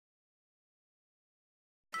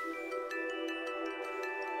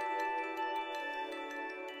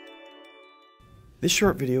This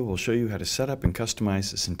short video will show you how to set up and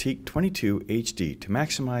customize the Cintiq 22HD to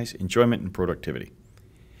maximize enjoyment and productivity.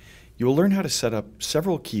 You will learn how to set up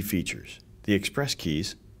several key features: the express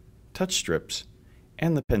keys, touch strips,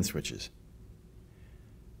 and the pen switches.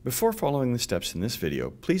 Before following the steps in this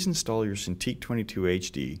video, please install your Cintiq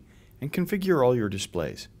 22HD and configure all your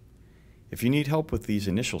displays. If you need help with these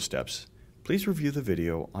initial steps, please review the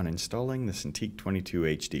video on installing the Cintiq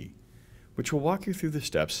 22HD, which will walk you through the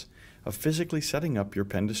steps of physically setting up your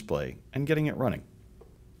pen display and getting it running.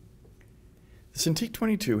 The Cintiq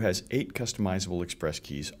 22 has 8 customizable express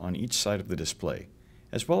keys on each side of the display,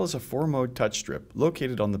 as well as a 4-mode touch strip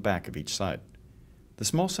located on the back of each side. The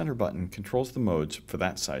small center button controls the modes for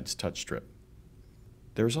that side's touch strip.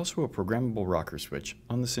 There is also a programmable rocker switch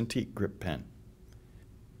on the Cintiq grip pen.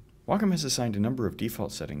 Wacom has assigned a number of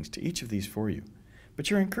default settings to each of these for you, but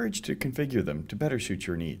you're encouraged to configure them to better suit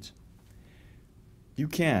your needs. You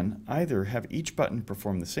can either have each button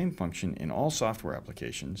perform the same function in all software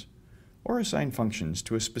applications, or assign functions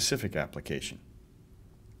to a specific application.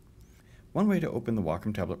 One way to open the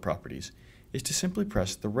Wacom tablet properties is to simply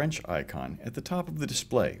press the wrench icon at the top of the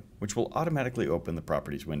display, which will automatically open the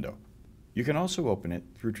properties window. You can also open it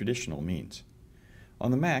through traditional means. On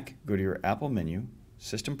the Mac, go to your Apple menu,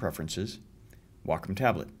 System Preferences, Wacom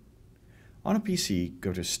Tablet. On a PC,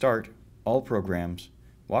 go to Start, All Programs,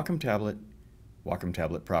 Wacom Tablet, Wacom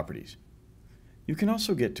Tablet Properties. You can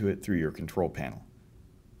also get to it through your control panel.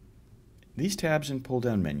 These tabs and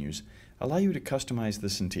pull-down menus allow you to customize the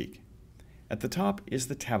Cintiq. At the top is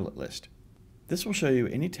the tablet list. This will show you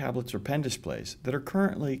any tablets or pen displays that are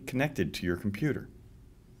currently connected to your computer.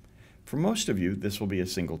 For most of you, this will be a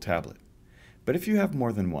single tablet. But if you have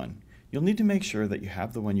more than one, you'll need to make sure that you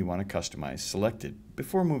have the one you want to customize selected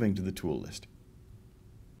before moving to the tool list.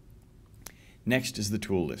 Next is the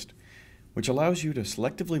tool list, which allows you to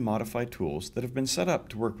selectively modify tools that have been set up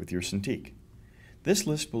to work with your Cintiq. This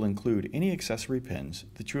list will include any accessory pens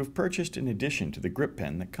that you have purchased in addition to the grip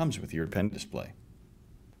pen that comes with your pen display.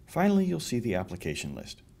 Finally, you'll see the application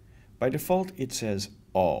list. By default, it says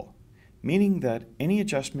All, meaning that any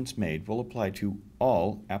adjustments made will apply to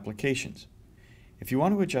all applications. If you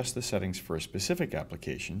want to adjust the settings for a specific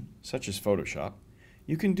application, such as Photoshop,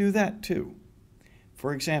 you can do that too.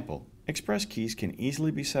 For example, express keys can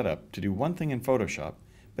easily be set up to do one thing in Photoshop,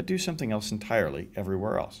 but do something else entirely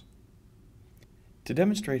everywhere else. To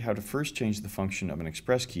demonstrate how to first change the function of an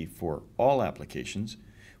express key for all applications,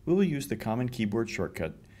 we will use the common keyboard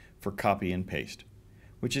shortcut for copy and paste,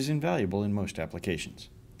 which is invaluable in most applications.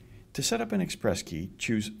 To set up an express key,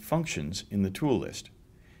 choose Functions in the tool list.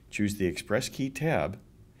 Choose the Express Key tab,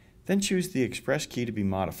 then choose the express key to be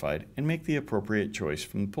modified and make the appropriate choice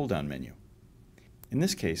from the pull-down menu. In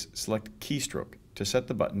this case, select Keystroke to set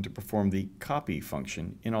the button to perform the Copy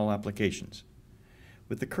function in all applications.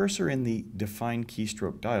 With the cursor in the Define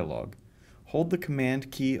Keystroke dialog, hold the Command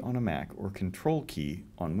key on a Mac or Control key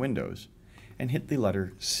on Windows and hit the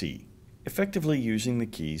letter C, effectively using the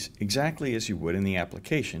keys exactly as you would in the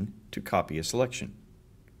application to copy a selection.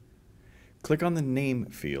 Click on the Name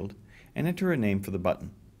field and enter a name for the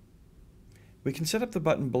button. We can set up the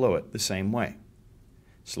button below it the same way.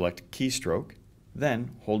 Select Keystroke,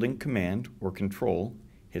 then, holding Command or Control,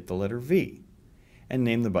 hit the letter V and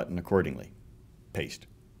name the button accordingly. Paste.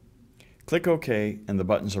 Click OK and the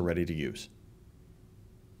buttons are ready to use.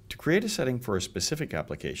 To create a setting for a specific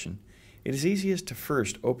application, it is easiest to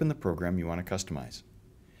first open the program you want to customize.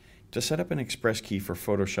 To set up an express key for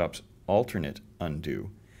Photoshop's alternate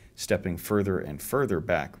undo, stepping further and further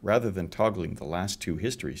back rather than toggling the last 2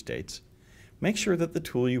 history states, make sure that the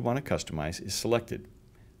tool you want to customize is selected.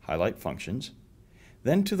 Highlight Functions.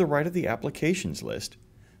 Then to the right of the Applications list,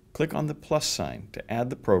 click on the plus sign to add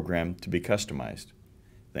the program to be customized.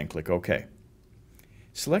 Then click OK.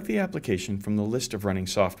 Select the application from the list of running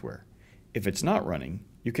software. If it's not running,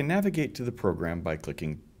 you can navigate to the program by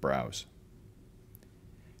clicking Browse.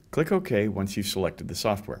 Click OK once you've selected the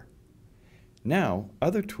software. Now,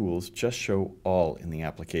 other tools just show All in the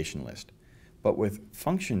application list, but with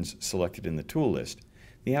Functions selected in the tool list,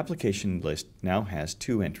 the application list now has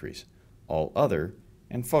 2 entries, All Other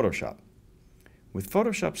and Photoshop. With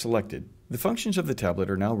Photoshop selected, the functions of the tablet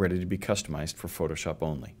are now ready to be customized for Photoshop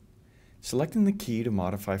only. Selecting the key to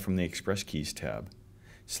modify from the Express Keys tab,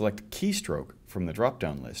 select Keystroke from the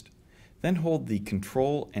drop-down list, then hold the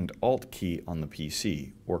Control and Alt key on the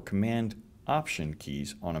PC or Command Option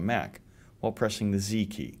keys on a Mac while pressing the Z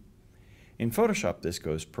key. In Photoshop, this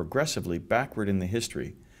goes progressively backward in the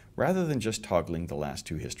history rather than just toggling the last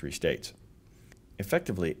 2 history states.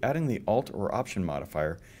 Effectively, adding the Alt or Option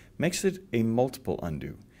modifier makes it a multiple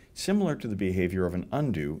undo, similar to the behavior of an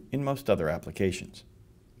undo in most other applications.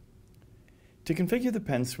 To configure the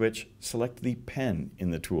pen switch, select the pen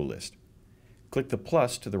in the tool list. Click the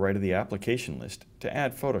plus to the right of the application list to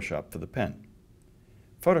add Photoshop for the pen.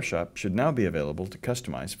 Photoshop should now be available to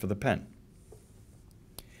customize for the pen.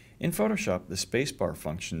 In Photoshop, the spacebar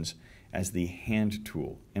functions as the hand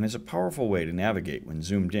tool and is a powerful way to navigate when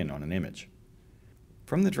zoomed in on an image.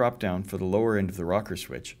 From the drop-down for the lower end of the rocker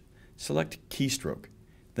switch, select Keystroke,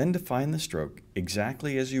 then define the stroke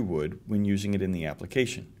exactly as you would when using it in the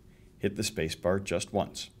application. Hit the spacebar just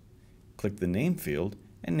once. Click the name field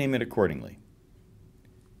and name it accordingly.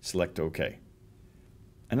 Select OK.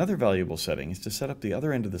 Another valuable setting is to set up the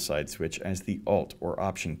other end of the side switch as the Alt or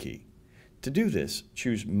Option key. To do this,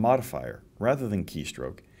 choose Modifier rather than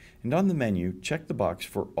Keystroke, and on the menu, check the box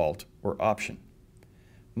for Alt or Option.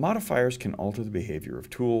 Modifiers can alter the behavior of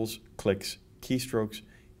tools, clicks, keystrokes,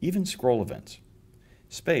 even scroll events.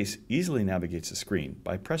 Space easily navigates the screen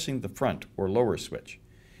by pressing the front or lower switch,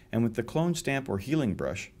 and with the clone stamp or healing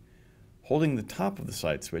brush, holding the top of the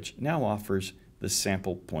side switch now offers the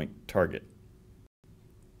sample point target.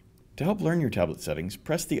 To help learn your tablet settings,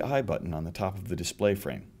 press the I button on the top of the display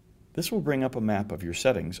frame. This will bring up a map of your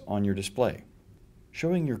settings on your display,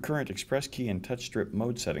 showing your current express key and touch strip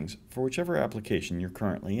mode settings for whichever application you're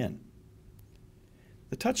currently in.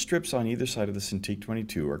 The touch strips on either side of the Cintiq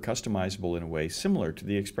 22 are customizable in a way similar to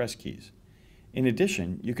the express keys. In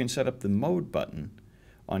addition, you can set up the mode button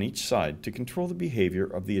on each side to control the behavior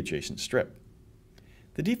of the adjacent strip.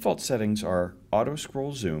 The default settings are auto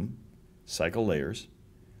scroll zoom, cycle layers,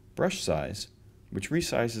 brush size, which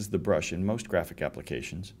resizes the brush in most graphic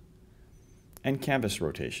applications, and canvas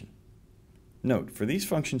rotation. Note, for these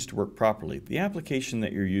functions to work properly, the application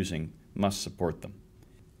that you're using must support them.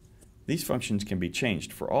 These functions can be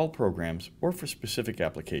changed for all programs or for specific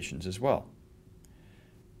applications as well.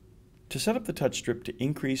 To set up the touch strip to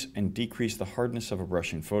increase and decrease the hardness of a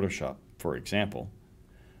brush in Photoshop, for example,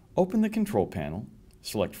 open the control panel,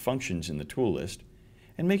 select Functions in the tool list,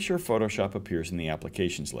 and make sure Photoshop appears in the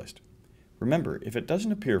Applications list. Remember, if it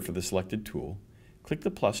doesn't appear for the selected tool, click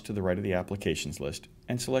the plus to the right of the Applications list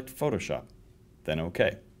and select Photoshop, then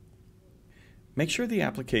OK. Make sure the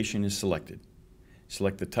application is selected.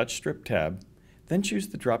 Select the Touch Strip tab, then choose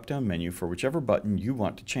the drop-down menu for whichever button you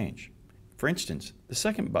want to change. For instance, the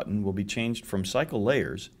second button will be changed from Cycle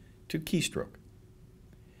Layers to Keystroke.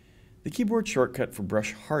 The keyboard shortcut for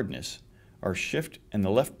brush hardness are Shift and the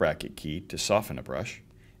left bracket key to soften a brush,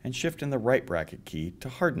 and Shift and the right bracket key to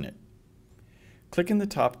harden it. Click in the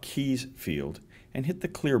top Keys field and hit the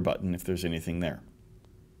Clear button if there's anything there.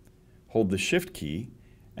 Hold the Shift key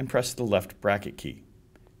and press the left bracket key.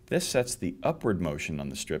 This sets the upward motion on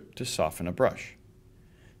the strip to soften a brush.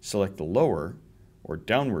 Select the lower or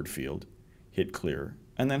downward field, hit Clear,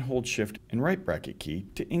 and then hold Shift and right bracket key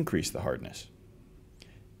to increase the hardness.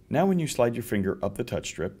 Now when you slide your finger up the touch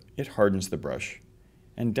strip, it hardens the brush,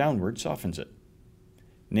 and downward softens it.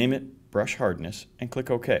 Name it Brush Hardness and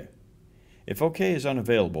click OK. If OK is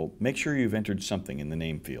unavailable, make sure you've entered something in the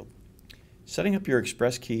name field. Setting up your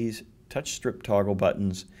express keys, touch strip toggle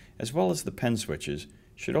buttons, as well as the pen switches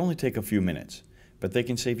should only take a few minutes, but they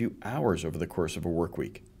can save you hours over the course of a work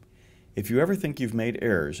week. If you ever think you've made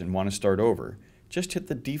errors and want to start over, just hit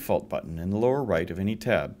the default button in the lower right of any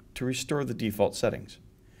tab to restore the default settings.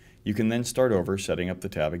 You can then start over setting up the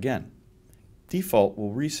tab again. Default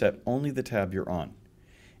will reset only the tab you're on.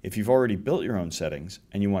 If you've already built your own settings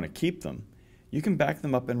and you want to keep them, you can back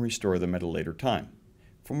them up and restore them at a later time.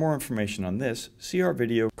 For more information on this, see our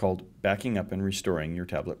video called Backing Up and Restoring Your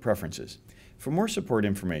Tablet Preferences. For more support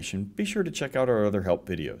information, be sure to check out our other help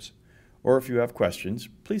videos. Or if you have questions,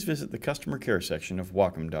 please visit the customer care section of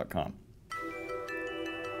Wacom.com.